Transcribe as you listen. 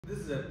This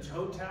is a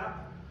toe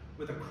tap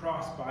with a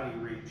cross body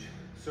reach.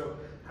 So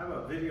I have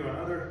a video on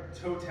other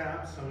toe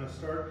taps. So I'm gonna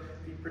start,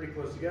 feet pretty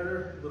close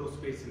together, little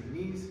space in the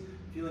knees,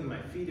 feeling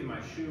my feet in my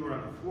shoe or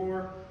on the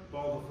floor,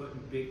 ball of the foot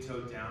and big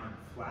toe down and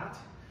flat.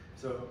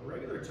 So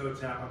regular toe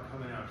tap, I'm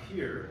coming out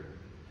here.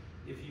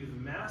 If you've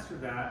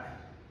mastered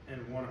that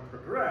and wanna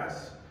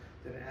progress,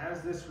 then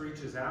as this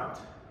reaches out,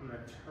 I'm gonna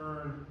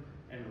turn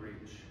and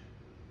reach.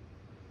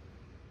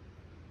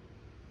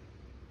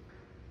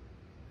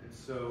 And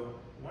so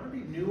I want to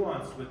be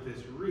nuanced with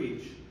this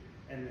reach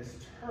and this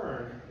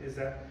turn is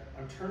that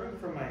I'm turning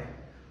from my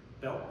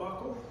belt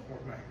buckle or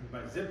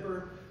my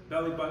zipper,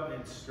 belly button,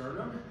 and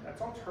sternum. That's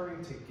all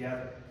turning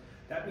together.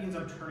 That means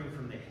I'm turning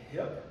from the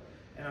hip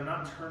and I'm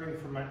not turning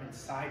from my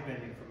side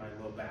bending from my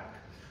low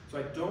back. So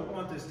I don't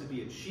want this to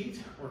be a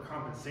cheat or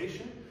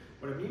compensation.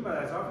 What I mean by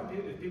that is often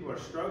if people are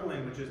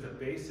struggling with just a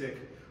basic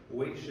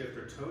weight shift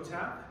or toe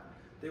tap,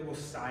 they will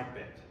side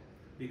bend.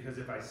 Because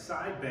if I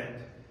side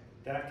bend,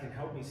 that can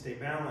help me stay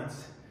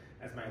balanced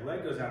as my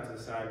leg goes out to the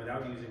side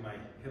without using my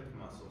hip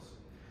muscles.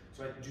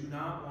 So I do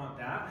not want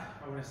that.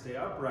 I want to stay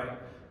upright,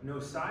 no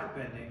side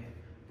bending,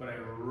 but I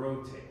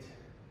rotate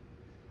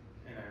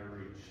and I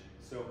reach.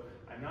 So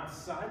I'm not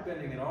side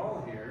bending at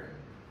all here.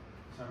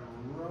 So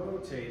I'm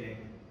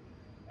rotating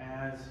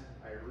as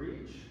I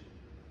reach.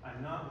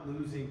 I'm not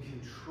losing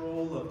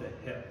control of the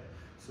hip.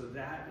 So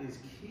that is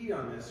key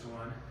on this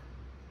one,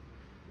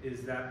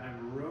 is that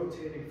I'm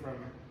rotating from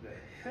the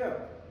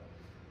hip,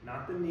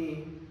 not the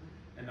knee,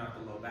 and not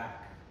the low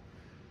back.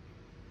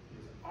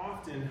 Because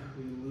often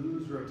we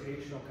lose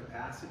rotational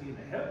capacity in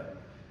the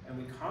hip, and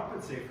we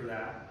compensate for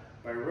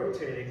that by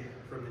rotating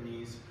from the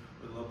knees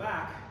or the low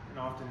back, and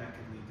often that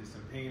can lead to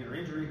some pain or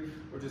injury,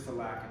 or just a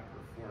lack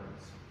of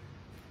performance.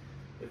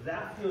 If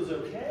that feels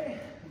okay,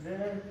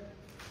 then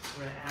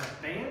we're gonna add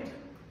a band.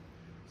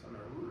 So I'm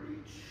gonna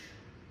reach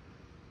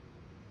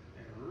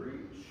and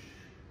reach.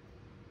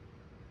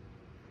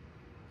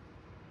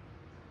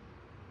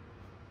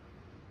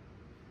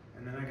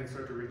 And then I can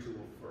start to reach a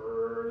little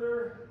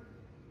further.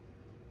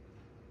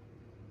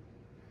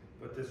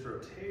 But this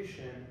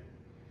rotation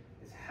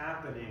is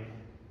happening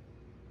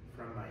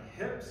from my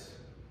hips,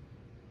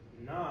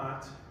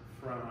 not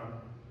from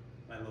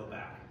my low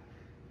back.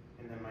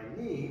 And then my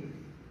knee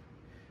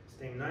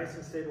staying nice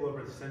and stable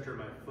over the center of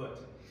my foot.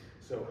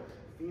 So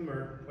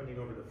femur pointing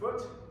over the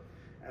foot.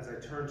 As I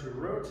turn to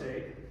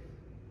rotate,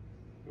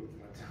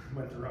 oops,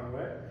 went the wrong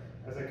way.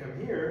 As I come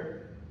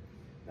here,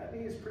 that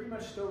knee is pretty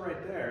much still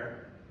right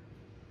there.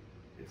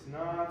 It's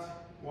not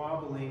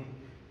wobbling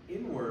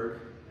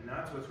inward, and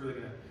that's what's really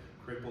going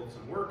to cripple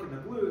some work in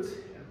the glutes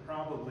and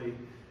probably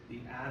the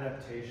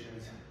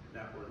adaptations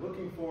that we're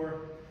looking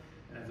for.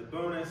 And as a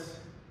bonus,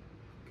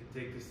 you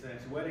can take this to the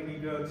next wedding you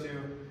go to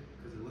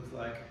because it looks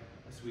like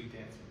a sweet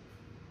dance.